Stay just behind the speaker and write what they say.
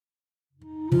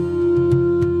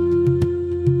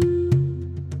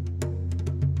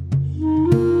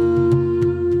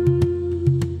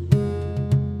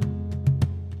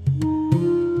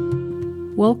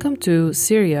to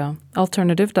Syria,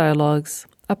 Alternative Dialogues,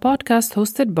 a podcast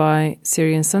hosted by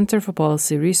Syrian Center for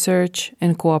Policy Research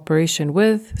in cooperation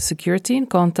with Security in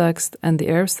Context and the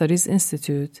Arab Studies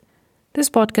Institute.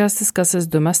 This podcast discusses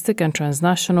domestic and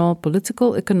transnational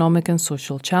political, economic, and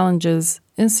social challenges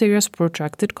in Syria's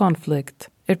protracted conflict.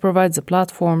 It provides a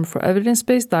platform for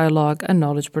evidence-based dialogue and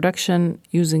knowledge production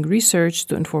using research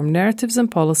to inform narratives and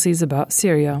policies about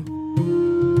Syria.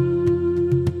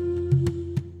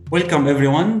 Welcome,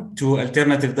 everyone, to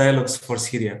Alternative Dialogues for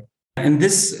Syria. In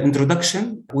this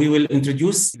introduction, we will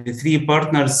introduce the three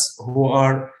partners who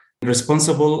are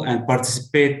responsible and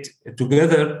participate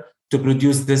together to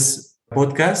produce this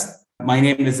podcast. My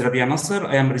name is Rabie Nasser.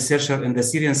 I am a researcher in the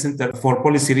Syrian Center for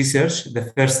Policy Research,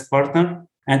 the first partner.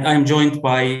 And I'm joined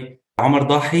by Omar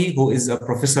Dahi, who is a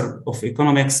professor of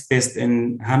economics based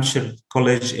in Hampshire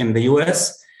College in the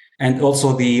US, and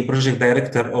also the project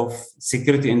director of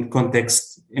Security in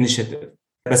Context initiative.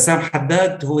 Bassam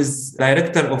Haddad, who is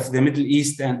director of the Middle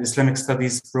East and Islamic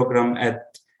Studies program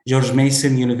at George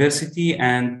Mason University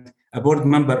and a board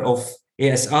member of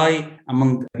ASI,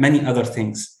 among many other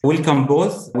things. Welcome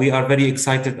both. We are very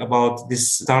excited about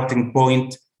this starting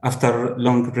point after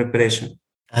long preparation.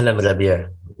 أهلا ربيع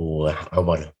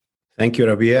وعمر. Thank you,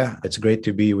 Rabia. It's great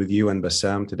to be with you and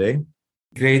Bassam today.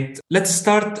 Great. Let's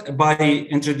start by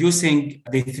introducing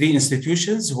the three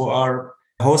institutions who are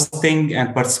hosting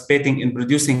and participating in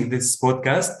producing this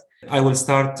podcast. I will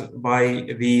start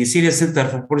by the Syrian Center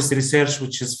for Policy Research,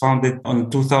 which is founded in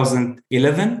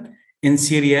 2011 in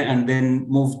Syria and then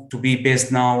moved to be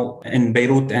based now in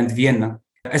Beirut and Vienna.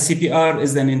 SCPR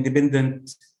is an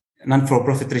independent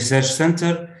non-for-profit research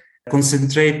center,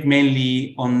 concentrate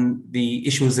mainly on the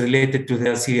issues related to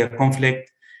the Syria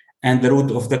conflict and the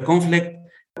root of the conflict.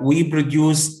 We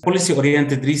produce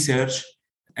policy-oriented research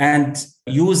and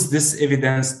use this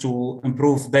evidence to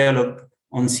improve dialogue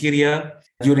on Syria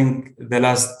during the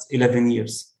last 11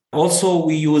 years. Also,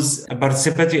 we use a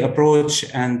participatory approach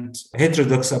and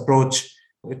heterodox approach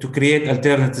to create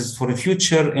alternatives for the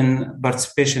future in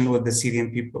participation with the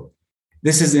Syrian people.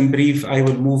 This is in brief. I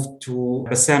will move to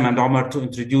Bassam and Omar to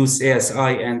introduce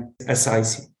ASI and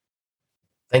SIC.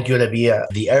 Thank you, Rabia.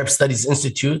 The Arab Studies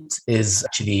Institute is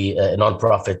actually a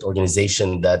nonprofit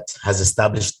organization that has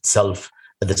established itself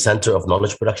at the center of the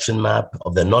knowledge production map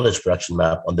on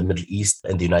the Middle East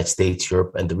and the United States,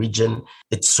 Europe, and the region.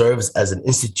 It serves as an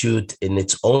institute in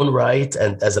its own right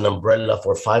and as an umbrella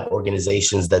for 5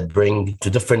 organizations that bring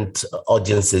to different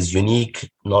audiences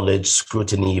unique knowledge,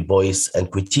 scrutiny, voice,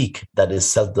 and critique that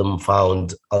is seldom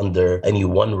found under any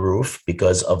one roof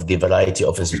because of the variety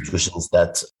of institutions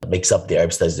that makes up the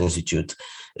Arab Studies Institute,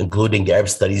 including the Arab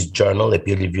Studies Journal, a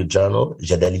peer-reviewed journal,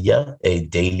 Jadaliya, a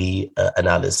daily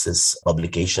analysis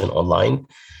publication online,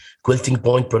 Quilting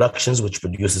Point Productions, which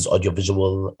produces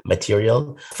audiovisual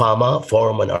material, FAMA,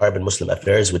 Forum on Arab and Muslim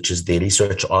Affairs, which is the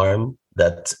research arm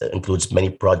that includes many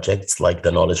projects like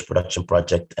the Knowledge Production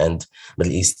Project and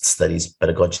Middle East Studies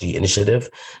Pedagogy Initiative,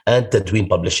 and Tadween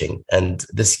Publishing. And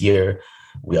this year,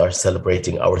 we are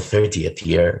celebrating our 30th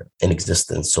year in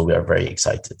existence, so we are very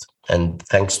excited. And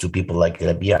thanks to people like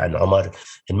Rabia and Omar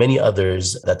and many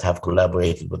others that have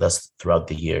collaborated with us throughout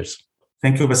the years.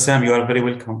 Thank you, Bassam. You are very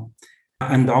welcome.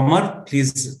 And Omar,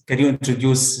 please, can you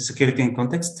introduce Security in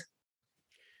Context?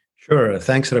 Sure.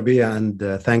 Thanks, Rabia, and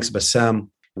thanks,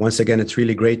 Bassam. Once again, it's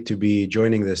really great to be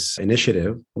joining this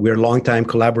initiative. We're longtime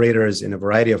collaborators in a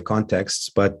variety of contexts,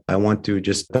 but I want to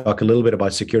just talk a little bit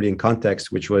about Security in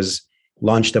Context, which was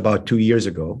launched about 2 years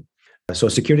ago. So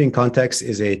Security in Context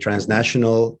is a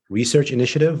transnational research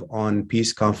initiative on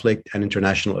peace, conflict, and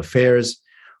international affairs,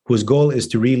 whose goal is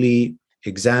to really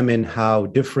examine how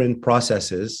different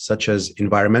processes, such as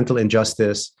environmental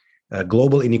injustice,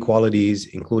 global inequalities,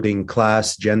 including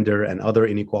class, gender, and other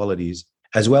inequalities,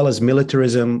 as well as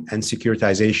militarism and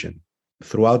securitization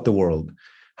throughout the world,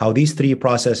 how these 3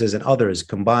 processes and others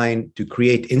combine to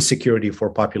create insecurity for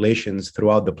populations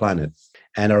throughout the planet.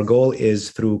 And our goal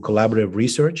is through collaborative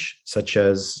research, such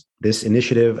as this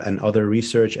initiative and other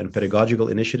research and pedagogical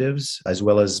initiatives, as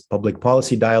well as public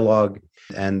policy dialogue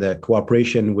and the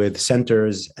cooperation with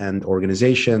centers and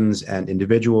organizations and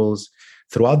individuals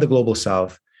throughout the Global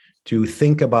South to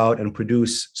think about and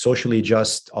produce socially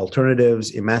just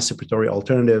alternatives, emancipatory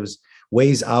alternatives,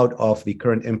 ways out of the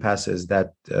current impasses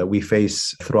that we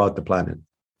face throughout the planet.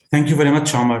 Thank you very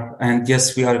much, Omar. And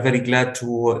yes, we are very glad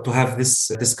to have this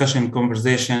discussion,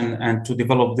 conversation, and to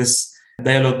develop this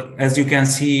dialogue. As you can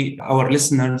see, our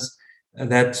listeners,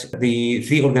 that the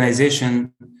 3 organizations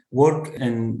work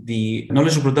in the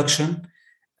knowledge production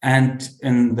and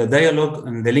in the dialogue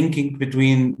and the linking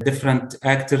between different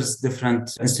actors,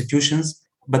 different institutions.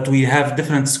 but we have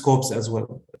different scopes as well,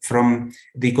 from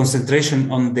the concentration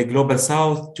on the global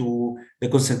south to the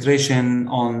concentration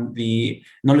on the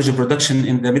knowledge production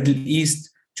in the Middle East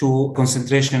to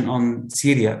concentration on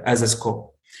Syria as a scope.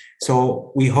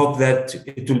 So we hope that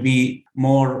it will be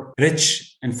more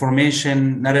rich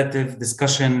information, narrative,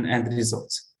 discussion, and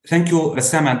results. Thank you,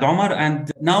 Bassam and Omar.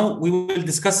 And now we will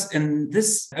discuss in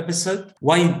this episode,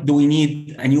 why do we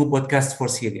need a new podcast for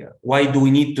Syria? Why do we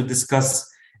need to discuss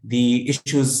the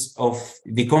issues of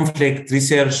the conflict,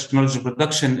 research, knowledge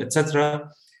production, etc.,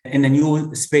 in a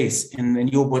new space, in a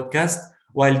new podcast,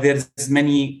 while there's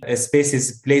many spaces,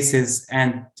 places,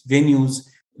 and venues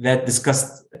that discuss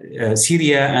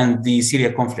Syria and the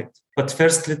Syria conflict. But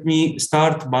first, let me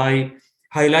start by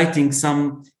highlighting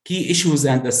some key issues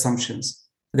and assumptions.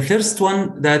 The first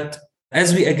one, that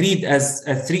as we agreed as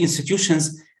three institutions,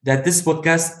 that this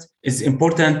podcast is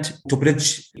important to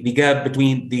bridge the gap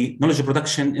between the knowledge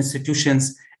production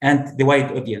institutions and the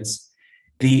wide audience.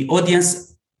 The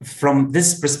audience, from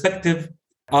this perspective,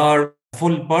 are a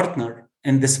full partner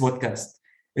in this podcast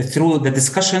through the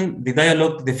discussion, the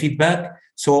dialogue, the feedback.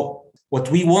 So what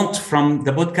we want from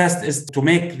the podcast is to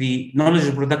make the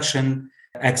knowledge production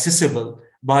accessible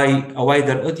by a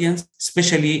wider audience,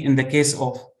 especially in the case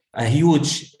of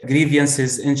huge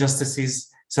grievances,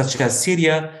 injustices such as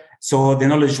Syria. So the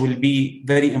knowledge will be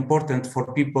very important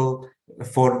for people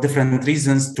for different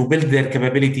reasons to build their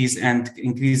capabilities and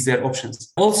increase their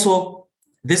options. Also,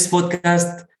 this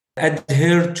podcast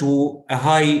adhere to a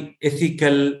high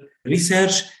ethical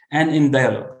research and in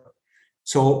dialogue.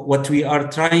 So what we are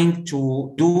trying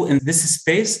to do in this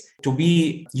space, to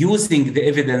be using the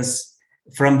evidence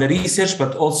from the research,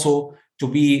 but also to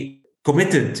be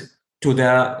committed to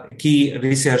the key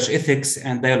research ethics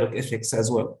and dialogue ethics as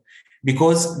well.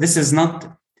 Because this is not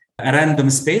a random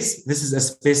space. This is a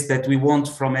space that we want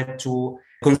from it to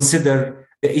consider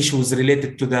the issues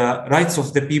related to the rights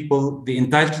of the people, the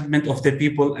entitlement of the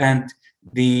people, and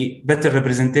the better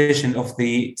representation of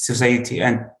the society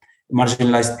and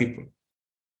marginalized people.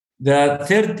 The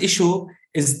third issue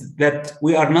is that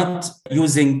we are not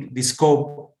using the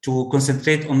scope to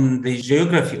concentrate on the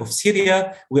geography of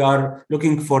Syria. We are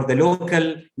looking for the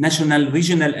local, national,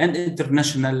 regional, and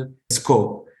international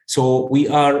scope. So we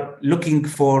are looking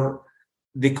for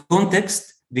the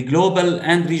context, the global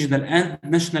and regional and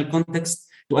national context,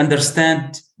 to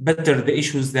understand better the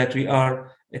issues that we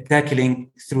are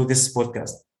tackling through this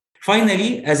podcast.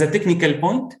 Finally, as a technical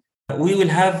point, we will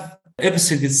have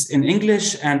episodes in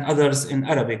English and others in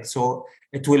Arabic. So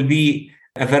it will be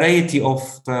a variety of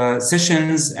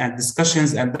sessions and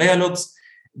discussions and dialogues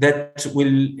that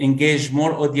will engage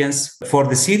more audience for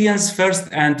the Syrians first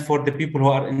and for the people who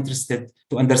are interested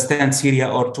to understand Syria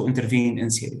or to intervene in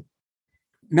Syria.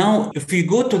 Now, if we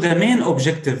go to the main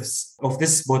objectives of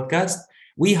this podcast,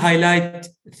 we highlight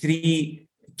three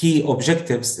key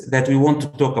objectives that we want to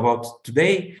talk about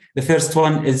today. The first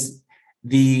one is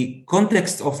the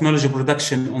context of knowledge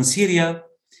production on Syria.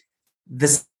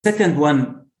 The second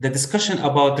one, the discussion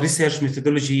about research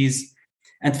methodologies.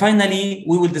 And finally,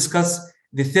 we will discuss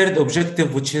the third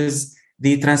objective, which is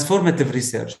the transformative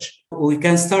research. We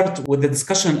can start with the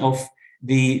discussion of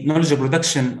the knowledge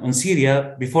production on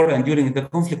Syria before and during the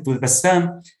conflict with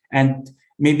Bassam, and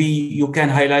maybe you can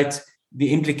highlight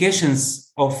the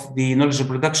implications of the knowledge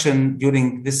production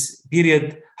during this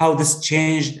period, how this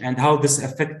changed and how this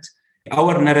affects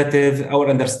our narrative, our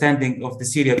understanding of the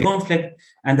Syria conflict,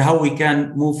 and how we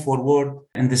can move forward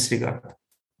in this regard.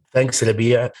 Thanks,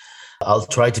 Rabie. I'll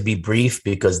try to be brief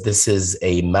because this is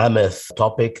a mammoth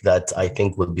topic that I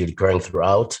think will be recurring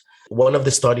throughout. One of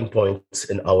the starting points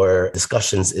in our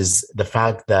discussions is the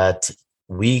fact that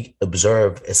we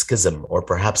observe a schism or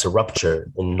perhaps a rupture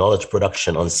in knowledge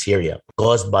production on Syria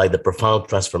caused by the profound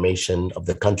transformation of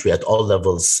the country at all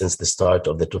levels since the start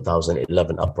of the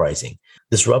 2011 uprising.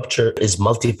 This rupture is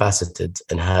multifaceted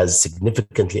and has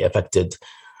significantly affected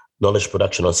knowledge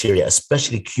production on Syria,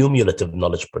 especially cumulative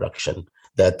knowledge production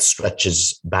that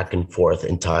stretches back and forth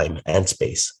in time and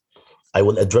space. I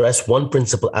will address one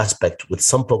principal aspect with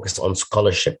some focus on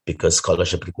scholarship, because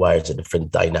scholarship requires a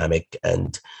different dynamic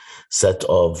and set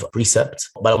of precepts.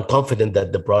 But I'm confident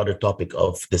that the broader topic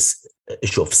of this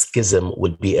issue of schism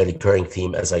will be a recurring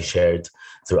theme, as I shared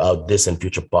throughout this and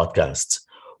future podcasts.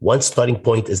 One starting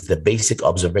point is the basic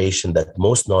observation that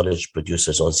most knowledge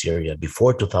producers on Syria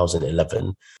before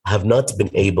 2011 have not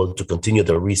been able to continue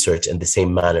their research in the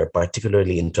same manner,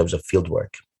 particularly in terms of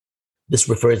fieldwork. This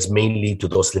refers mainly to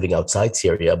those living outside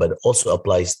Syria, but also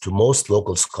applies to most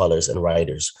local scholars and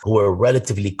writers who were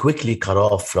relatively quickly cut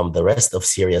off from the rest of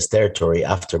Syria's territory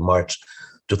after March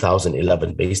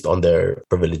 2011, based on their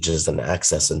privileges and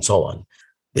access and so on.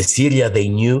 The Syria they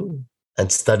knew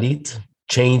and studied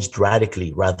changed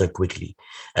radically rather quickly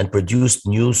and produced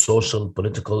new social,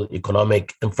 political,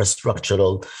 economic,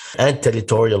 infrastructural, and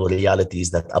territorial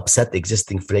realities that upset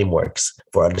existing frameworks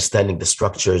for understanding the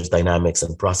structures, dynamics,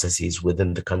 and processes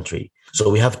within the country. So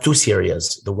we have two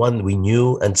Syrias, the one we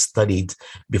knew and studied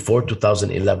before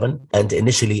 2011 and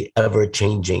initially ever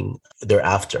changing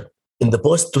thereafter. In the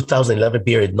post-2011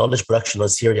 period, knowledge production on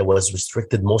Syria was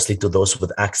restricted mostly to those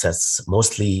with access,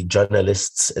 mostly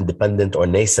journalists, independent or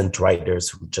nascent writers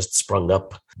who just sprung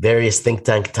up, various think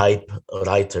tank type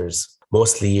writers,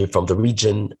 mostly from the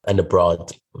region and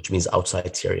abroad, which means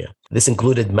outside Syria. This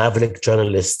included maverick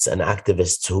journalists and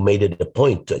activists who made it a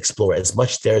point to explore as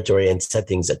much territory and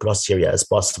settings across Syria as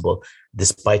possible,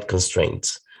 despite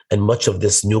constraints. And much of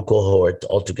this new cohort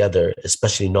altogether,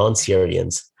 especially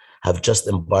non-Syrians, have just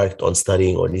embarked on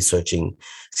studying or researching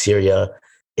Syria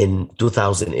in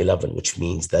 2011, which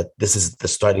means that this is the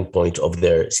starting point of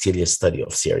their serious study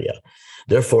of Syria.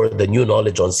 Therefore, the new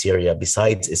knowledge on Syria,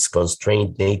 besides its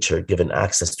constrained nature given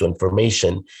access to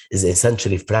information, is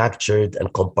essentially fractured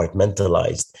and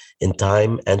compartmentalized in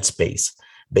time and space,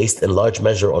 based in large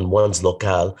measure on one's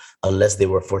locale, unless they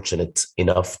were fortunate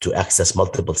enough to access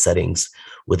multiple settings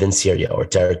within Syria or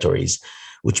territories,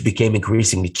 which became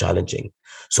increasingly challenging.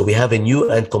 So we have a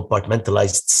new and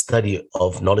compartmentalized study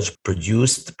of knowledge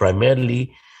produced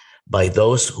primarily by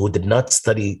those who did not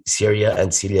study Syria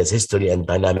and Syria's history and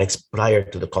dynamics prior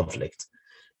to the conflict.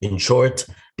 In short,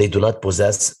 they do not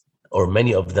possess, or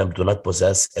many of them do not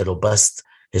possess, a robust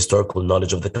historical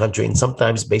knowledge of the country. And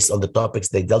sometimes based on the topics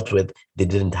they dealt with, they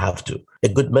didn't have to. A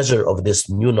good measure of this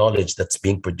new knowledge that's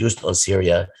being produced on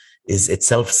Syria is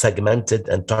itself segmented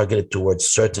and targeted towards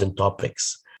certain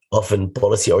topics, often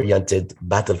policy-oriented,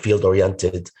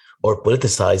 battlefield-oriented, or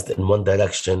politicized in one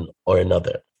direction or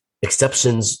another.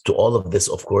 Exceptions to all of this,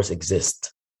 of course,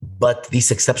 exist, but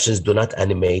these exceptions do not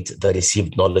animate the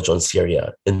received knowledge on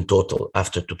Syria in total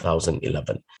after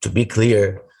 2011. To be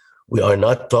clear, we are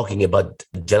not talking about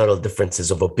general differences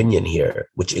of opinion here,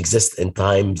 which exist in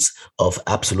times of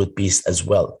absolute peace as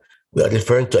well. We are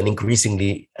referring to an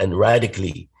increasingly and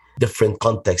radically different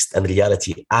context and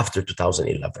reality after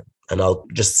 2011. And I'll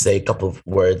just say a couple of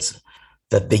words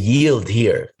that the yield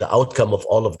here, the outcome of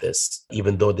all of this,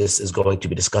 even though this is going to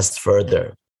be discussed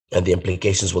further and the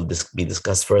implications will be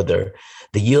discussed further,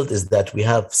 the yield is that we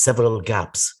have several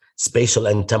gaps, spatial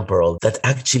and temporal, that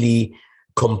actually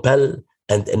compel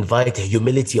and invite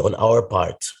humility on our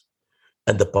part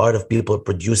and the part of people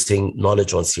producing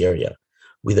knowledge on Syria.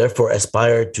 We therefore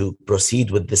aspire to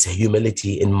proceed with this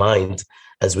humility in mind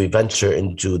as we venture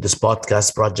into this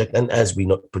podcast project and as we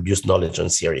produce knowledge on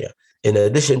Syria. In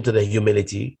addition to the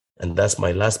humility, and that's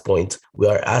my last point, we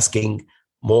are asking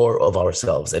more of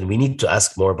ourselves, and we need to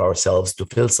ask more of ourselves to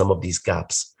fill some of these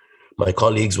gaps. My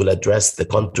colleagues will address the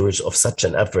contours of such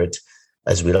an effort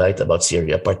as we write about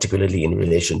Syria, particularly in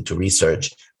relation to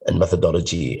research and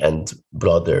methodology and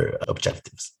broader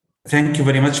objectives. Thank you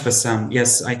very much, Bassam.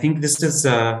 Yes, I think this is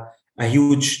a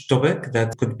huge topic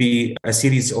that could be a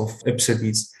series of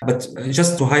episodes. But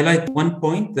just to highlight one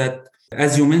point that,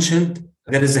 as you mentioned,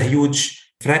 there is a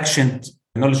huge fractioned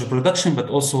knowledge production, but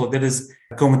also there is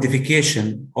a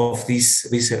commodification of this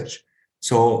research.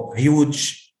 So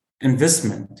huge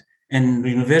investment in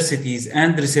universities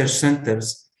and research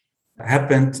centers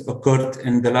occurred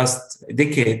in the last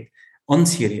decade on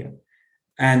Syria.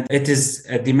 And it is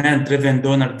a demand-driven,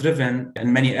 donor-driven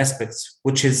in many aspects,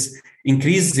 which is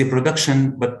increased the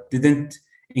production, but didn't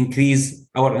increase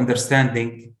our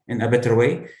understanding in a better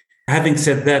way. Having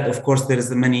said that, of course, there is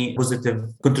the many positive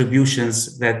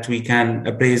contributions that we can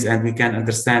appraise and we can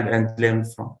understand and learn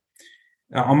from.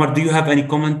 Omar, do you have any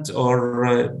comment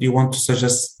or do you want to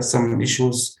suggest some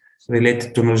issues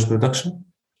related to knowledge production?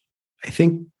 I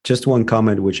think just one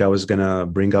comment, which I was going to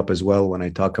bring up as well when I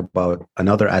talk about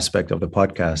another aspect of the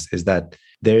podcast, is that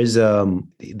there is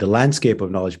the landscape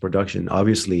of knowledge production.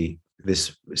 Obviously,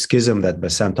 this schism that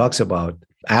Bassam talks about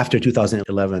after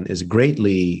 2011 is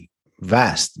greatly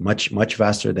vast, much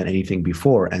vaster than anything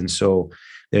before. And so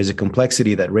there's a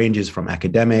complexity that ranges from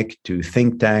academic to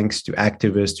think tanks to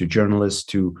activists to journalists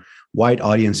to wide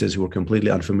audiences who are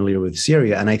completely unfamiliar with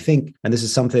Syria. And I think, and this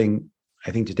is something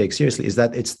I think to take seriously, is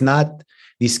that it's not,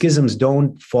 these schisms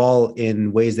don't fall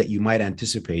in ways that you might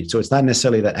anticipate. So it's not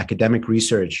necessarily that academic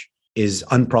research is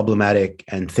unproblematic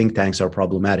and think tanks are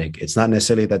problematic. It's not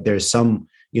necessarily that there's some,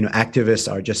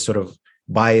 activists are just sort of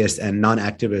biased and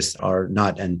non-activists are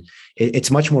not. And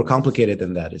it's much more complicated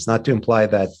than that. It's not to imply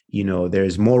that,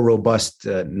 there's more robust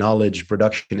knowledge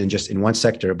production in one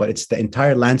sector, but it's the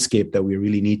entire landscape that we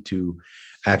really need to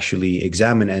actually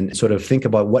examine and sort of think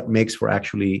about what makes for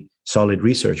actually solid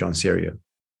research on Syria.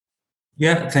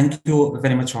 Yeah, thank you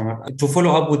very much, Omar. To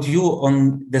follow up with you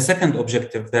on the second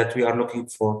objective that we are looking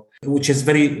for, which is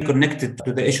very connected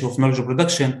to the issue of knowledge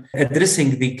production,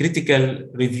 addressing the critical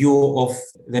review of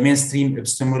the mainstream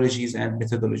epistemologies and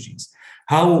methodologies.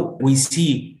 How we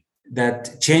see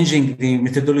that changing the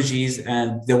methodologies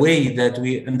and the way that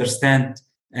we understand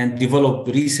and develop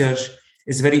research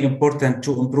is very important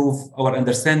to improve our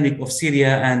understanding of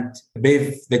Syria and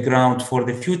pave the ground for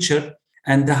the future,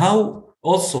 and how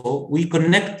also we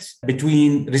connect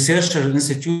between researcher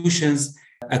institutions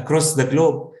across the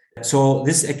globe. So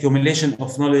this accumulation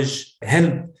of knowledge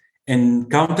help in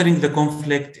countering the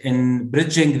conflict, in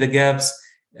bridging the gaps,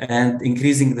 and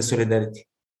increasing the solidarity.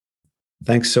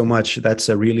 Thanks so much. That's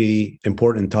a really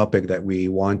important topic that we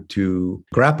want to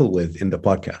grapple with in the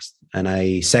podcast. And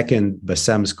I second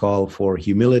Bassam's call for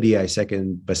humility. I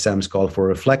second Bassam's call for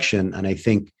reflection. And I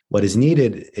think what is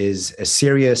needed is a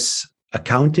serious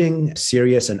accounting,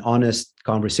 serious and honest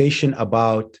conversation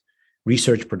about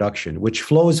research production, which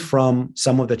flows from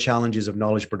some of the challenges of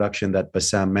knowledge production that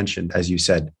Bassam mentioned, as you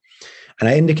said. And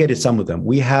I indicated some of them.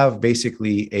 We have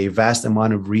basically a vast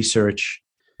amount of research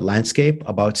landscape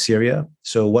about Syria.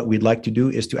 So what we'd like to do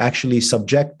is to actually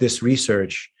subject this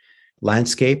research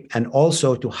landscape and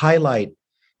also to highlight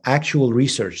actual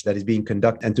research that is being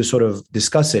conducted and to sort of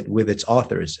discuss it with its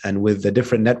authors and with the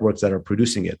different networks that are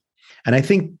producing it. And I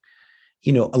think,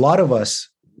 a lot of us,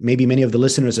 maybe many of the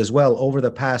listeners as well, over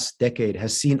the past decade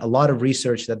has seen a lot of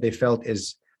research that they felt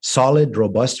is solid,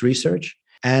 robust research.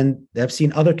 And they've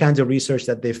seen other kinds of research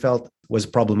that they felt was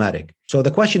problematic. So the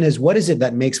question is, what is it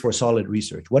that makes for solid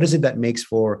research? What is it that makes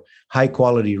for high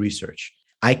quality research?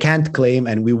 I can't claim,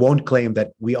 and we won't claim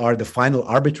that we are the final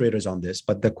arbitrators on this,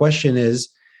 but the question is,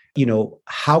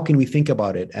 how can we think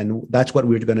about it? And that's what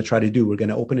we're going to try to do. We're going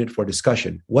to open it for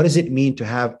discussion. What does it mean to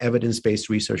have evidence-based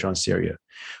research on Syria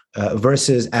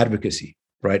versus advocacy,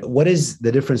 right? What is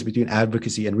the difference between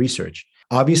advocacy and research?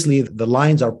 Obviously, the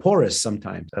lines are porous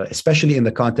sometimes, especially in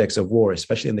the context of war,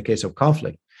 especially in the case of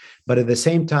conflict. But at the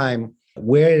same time,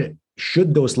 where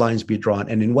should those lines be drawn,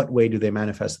 and in what way do they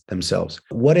manifest themselves?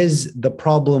 What is the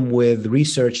problem with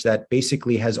research that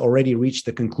basically has already reached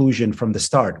the conclusion from the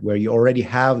start, where you already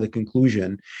have the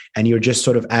conclusion and you're just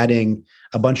sort of adding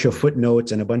a bunch of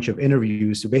footnotes and a bunch of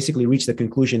interviews to basically reach the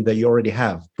conclusion that you already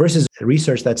have, versus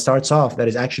research that starts off that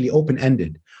is actually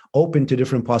open-ended, open to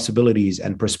different possibilities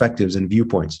and perspectives and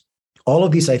viewpoints? All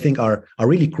of these, I think, are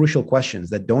really crucial questions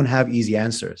that don't have easy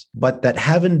answers, but that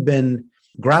haven't been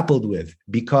grappled with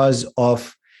because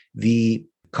of the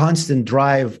constant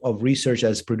drive of research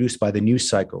that is produced by the news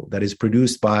cycle, that is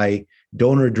produced by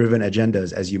donor-driven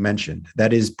agendas, as you mentioned,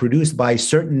 that is produced by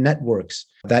certain networks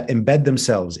that embed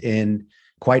themselves in,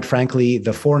 quite frankly,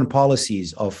 the foreign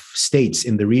policies of states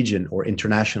in the region or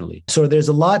internationally. So there's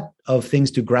a lot of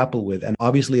things to grapple with. And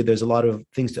obviously, there's a lot of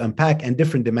things to unpack and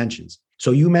different dimensions.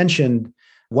 So you mentioned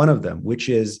one of them, which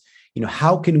is,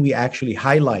 how can we actually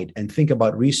highlight and think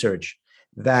about research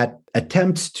that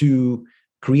attempts to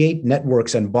create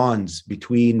networks and bonds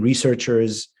between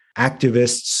researchers,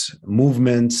 activists,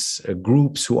 movements,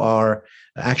 groups who are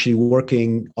actually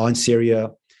working on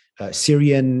Syria,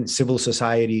 Syrian civil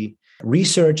society,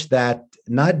 research that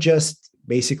not just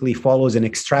basically follows an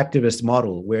extractivist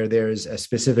model where there's a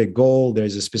specific goal,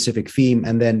 there's a specific theme,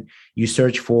 and then you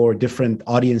search for different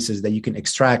audiences that you can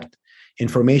extract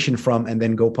information from and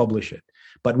then go publish it.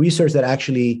 But research that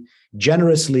actually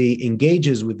generously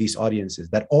engages with these audiences,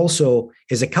 that also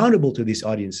is accountable to these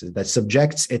audiences, that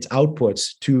subjects its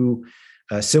outputs to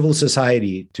civil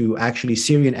society, to actually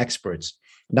Syrian experts,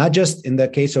 not just in the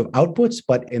case of outputs,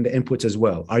 but in the inputs as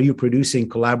well. Are you producing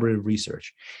collaborative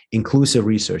research, inclusive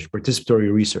research,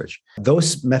 participatory research?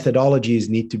 Those methodologies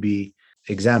need to be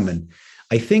examined.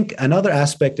 I think another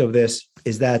aspect of this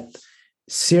is that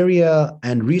Syria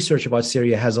and research about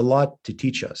Syria has a lot to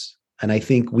teach us. And I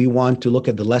think we want to look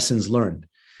at the lessons learned.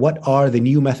 What are the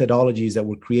new methodologies that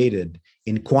were created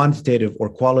in quantitative or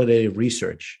qualitative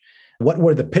research? What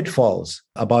were the pitfalls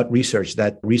about research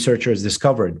that researchers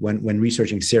discovered when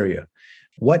researching Syria?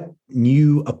 What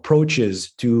new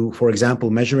approaches to, for example,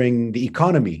 measuring the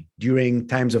economy during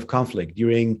times of conflict,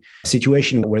 during a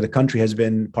situation where the country has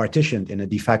been partitioned in a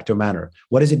de facto manner?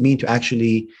 What does it mean to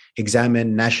actually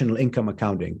examine national income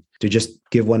accounting? To just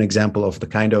give one example of the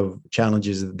kind of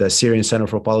challenges the Syrian Center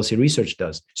for Policy Research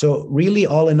does. So really,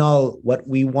 all in all, what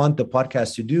we want the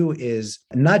podcast to do is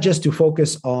not just to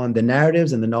focus on the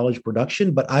narratives and the knowledge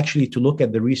production, but actually to look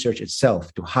at the research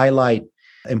itself, to highlight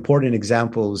important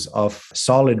examples of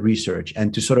solid research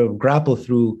and to sort of grapple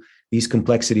through these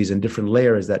complexities and different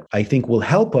layers that I think will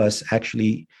help us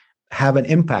actually have an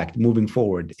impact moving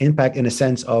forward. Impact in a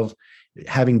sense of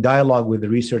having dialogue with the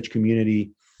research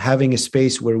community, having a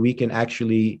space where we can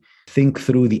actually think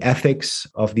through the ethics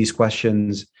of these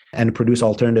questions and produce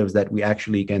alternatives that we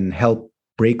actually can help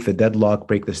break the deadlock,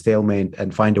 break the stalemate,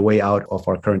 and find a way out of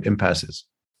our current impasses.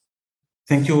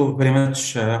 Thank you very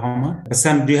much, Omar.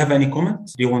 Bassam, do you have any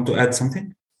comments? Do you want to add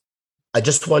something? I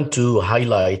just want to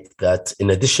highlight that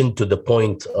in addition to the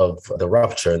point of the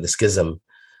rupture, the schism,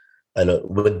 and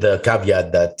with the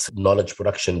caveat that knowledge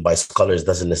production by scholars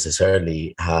doesn't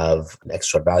necessarily have an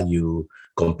extra value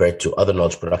compared to other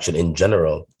knowledge production in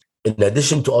general. In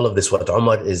addition to all of this, what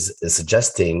Omar is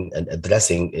suggesting and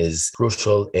addressing is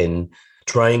crucial in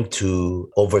trying to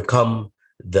overcome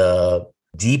the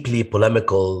deeply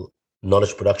polemical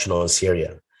knowledge production on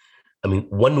Syria. I mean,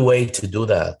 one way to do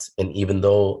that, and even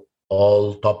though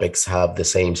all topics have the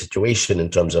same situation in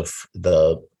terms of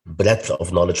the breadth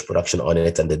of knowledge production on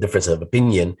it and the difference of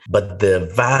opinion, but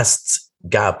the vast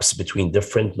gaps between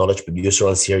different knowledge producers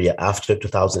on Syria after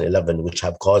 2011, which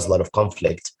have caused a lot of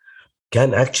conflict,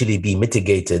 can actually be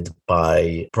mitigated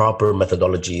by proper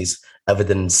methodologies,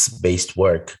 evidence-based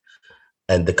work,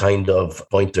 and the kind of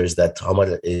pointers that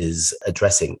Omar is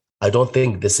addressing. I don't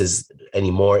think this is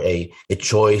anymore a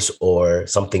choice or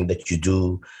something that you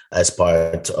do as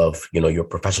part of your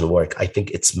professional work. I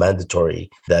think it's mandatory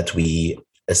that we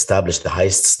establish the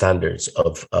highest standards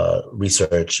of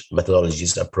research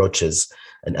methodologies, approaches,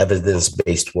 and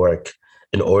evidence-based work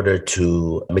in order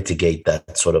to mitigate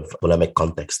that sort of polemic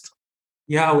context.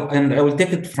 Yeah, and I will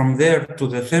take it from there to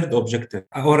the third objective.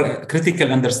 Our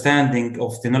critical understanding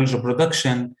of the knowledge of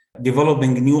production,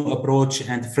 developing new approach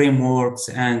and frameworks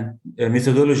and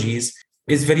methodologies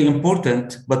is very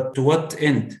important, but to what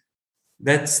end?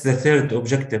 That's the third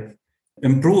objective.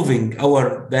 Improving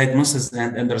our diagnosis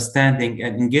and understanding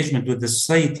and engagement with the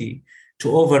society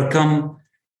to overcome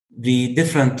the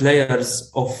different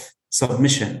layers of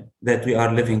submission that we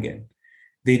are living in.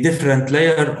 The different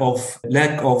layer of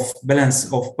lack of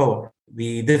balance of power,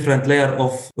 the different layer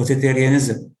of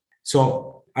authoritarianism.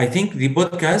 So I think the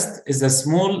podcast is a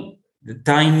small,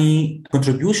 tiny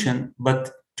contribution,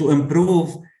 but to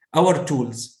improve our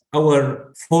tools,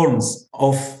 our forms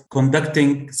of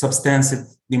conducting substantive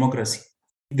democracy.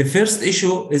 The first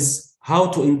issue is how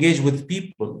to engage with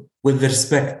people with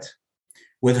respect,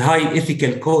 with high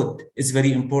ethical code is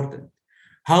very important.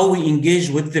 How we engage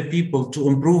with the people to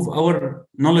improve our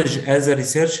knowledge as a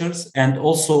researchers and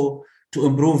also to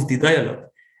improve the dialogue.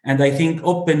 And I think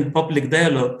open public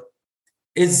dialogue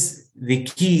is the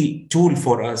key tool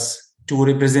for us to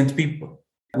represent people.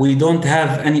 We don't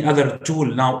have any other tool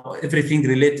now. Everything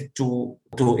related to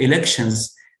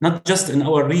elections, not just in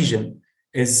our region,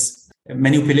 is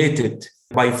manipulated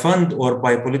by fund or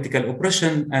by political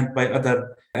oppression and by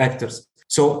other actors.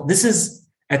 So this is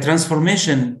a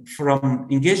transformation from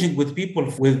engaging with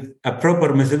people with a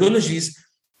proper methodologies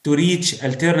to reach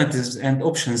alternatives and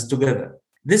options together.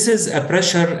 This is a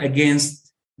pressure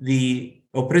against the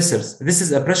oppressors. This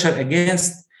is a pressure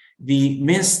against the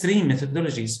mainstream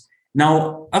methodologies.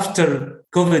 Now, after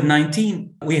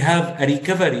COVID-19, we have a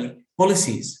recovery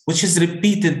policies, which has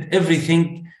repeated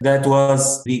everything that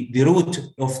was the root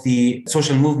of the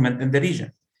social movement in the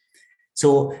region.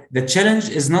 So the challenge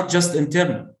is not just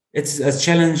internal. It's a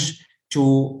challenge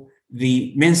to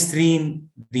the mainstream,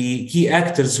 the key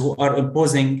actors who are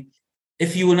imposing.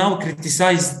 If you now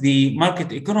criticize the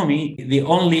market economy, the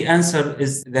only answer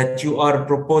is that you are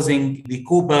proposing the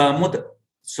Cuba model.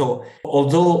 So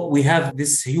although we have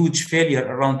this huge failure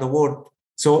around the world,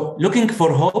 so looking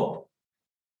for hope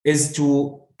is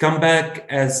to come back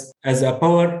as a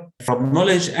power from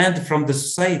knowledge and from the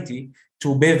society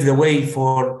to pave the way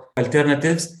for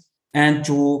alternatives and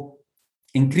to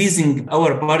increasing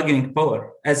our bargaining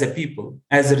power as a people,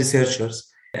 as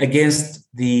researchers, against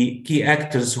the key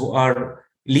actors who are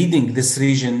leading this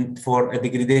region for a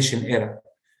degradation era.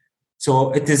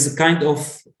 So it is a kind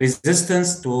of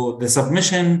resistance to the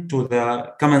submission, to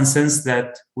the common sense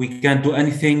that we can't do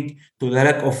anything, to the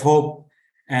lack of hope,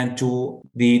 and to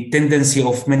the tendency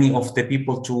of many of the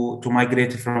people to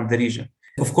migrate from the region.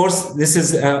 Of course, this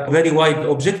is a very wide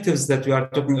objectives that we are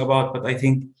talking about, but I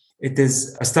think it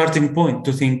is a starting point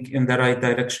to think in the right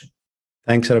direction.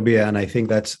 Thanks, Rabie. And I think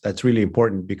that's really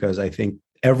important because I think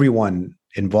everyone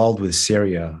involved with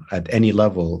Syria at any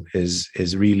level is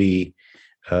really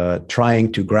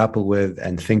trying to grapple with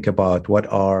and think about what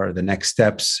are the next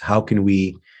steps. How can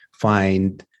we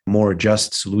find more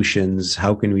just solutions?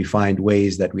 How can we find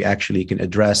ways that we actually can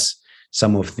address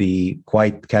some of the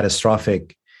quite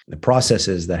catastrophic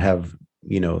processes that have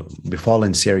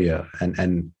befallen Syria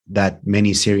and that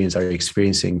many Syrians are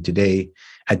experiencing today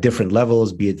at different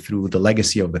levels, be it through the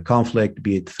legacy of the conflict,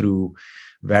 be it through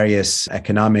various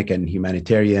economic and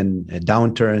humanitarian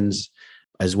downturns,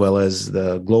 as well as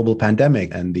the global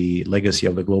pandemic and the legacy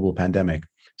of the global pandemic.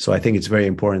 So I think it's very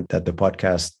important that the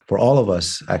podcast for all of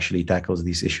us actually tackles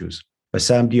these issues.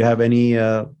 Bassam, do you have any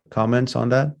comments on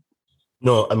that?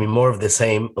 No, I mean, more of the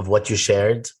same of what you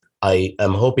shared. I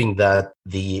am hoping that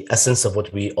the essence of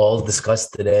what we all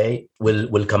discussed today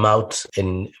will come out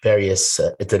in various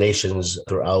iterations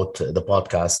throughout the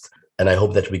podcast. And I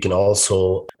hope that we can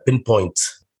also pinpoint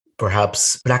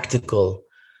perhaps practical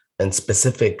and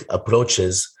specific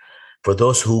approaches for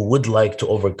those who would like to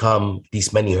overcome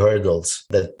these many hurdles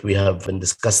that we have been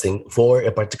discussing for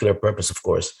a particular purpose, of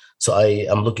course. So I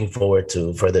am looking forward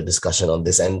to further discussion on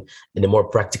this and in a more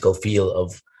practical feel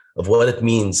of what it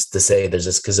means to say there's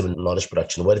a schism in knowledge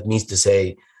production, what it means to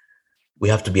say we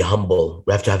have to be humble,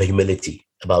 we have to have a humility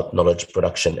about knowledge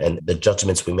production and the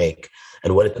judgments we make,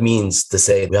 and what it means to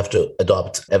say we have to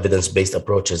adopt evidence-based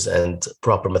approaches and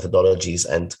proper methodologies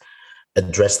and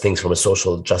address things from a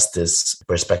social justice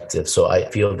perspective. So I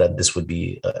feel that this would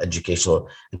be educational,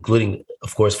 including,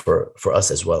 of course, for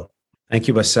us as well. Thank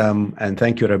you, Bassam, and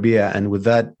thank you, Rabia. And with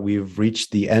that, we've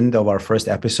reached the end of our first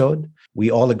episode.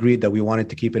 We all agreed that we wanted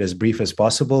to keep it as brief as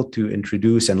possible to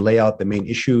introduce and lay out the main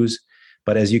issues.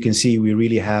 But as you can see, we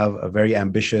really have a very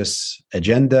ambitious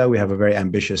agenda. We have a very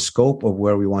ambitious scope of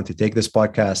where we want to take this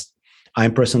podcast.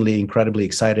 I'm personally incredibly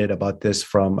excited about this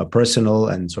from a personal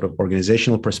and sort of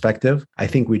organizational perspective. I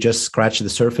think we just scratched the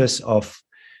surface of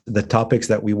the topics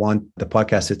that we want the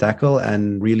podcast to tackle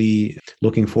and really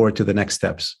looking forward to the next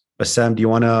steps. Bassam, do you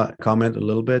want to comment a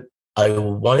little bit? I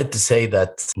wanted to say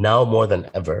that now more than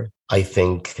ever, I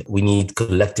think we need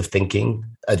collective thinking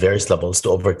at various levels to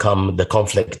overcome the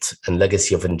conflict and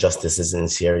legacy of injustices in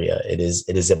Syria. It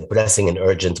is a pressing and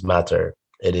urgent matter.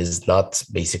 It is not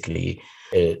basically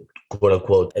a quote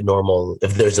unquote a normal,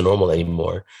 if there's a normal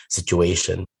anymore,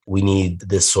 situation. We need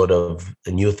this sort of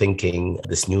new thinking,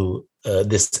 this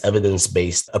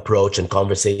evidence-based approach and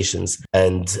conversations,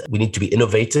 and we need to be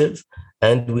innovative.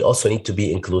 And we also need to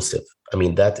be inclusive. I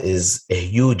mean, that is a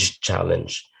huge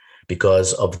challenge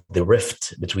because of the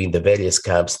rift between the various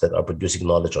camps that are producing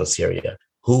knowledge on Syria,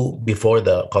 who before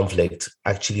the conflict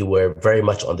actually were very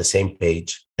much on the same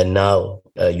page. And now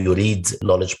you read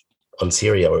knowledge on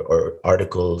Syria or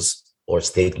articles or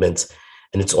statements,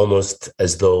 and it's almost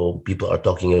as though people are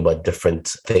talking about different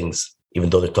things,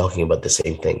 even though they're talking about the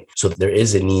same thing. So there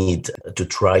is a need to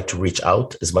try to reach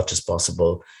out as much as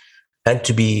possible and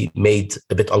to be made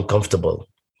a bit uncomfortable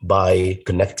by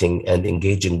connecting and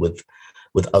engaging with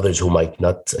others who might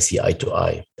not see eye to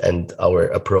eye. And our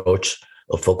approach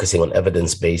of focusing on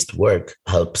evidence-based work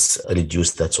helps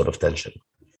reduce that sort of tension.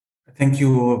 Thank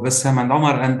you, Bassam and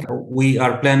Omar. And we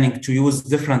are planning to use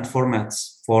different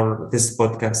formats for this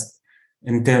podcast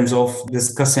in terms of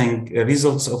discussing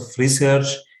results of research,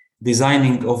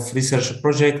 designing of research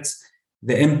projects,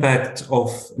 the impact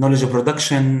of knowledge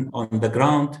production on the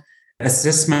ground,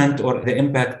 assessment or the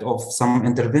impact of some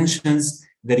interventions,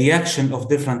 the reaction of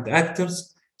different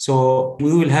actors. So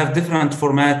we will have different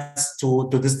formats to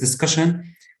this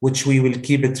discussion, which we will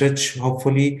keep it rich,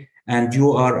 hopefully. And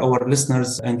you are our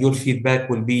listeners and your feedback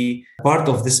will be part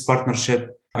of this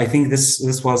partnership. I think this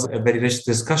was a very rich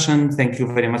discussion. Thank you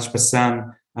very much,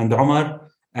 Bassam and Omar.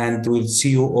 And we'll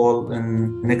see you all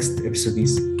in next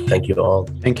episodes. Thank you all.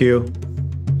 Thank you.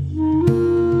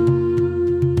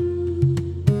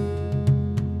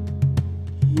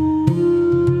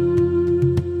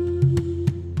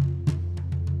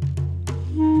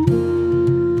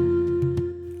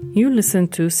 You listen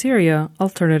to Syria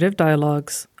Alternative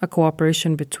Dialogues, a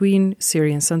cooperation between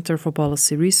Syrian Center for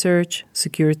Policy Research,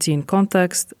 Security in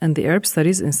Context, and the Arab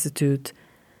Studies Institute.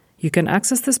 You can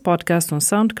access this podcast on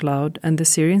SoundCloud and the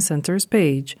Syrian Center's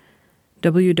page,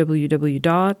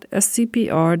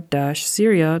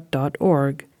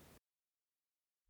 www.scpr-syria.org.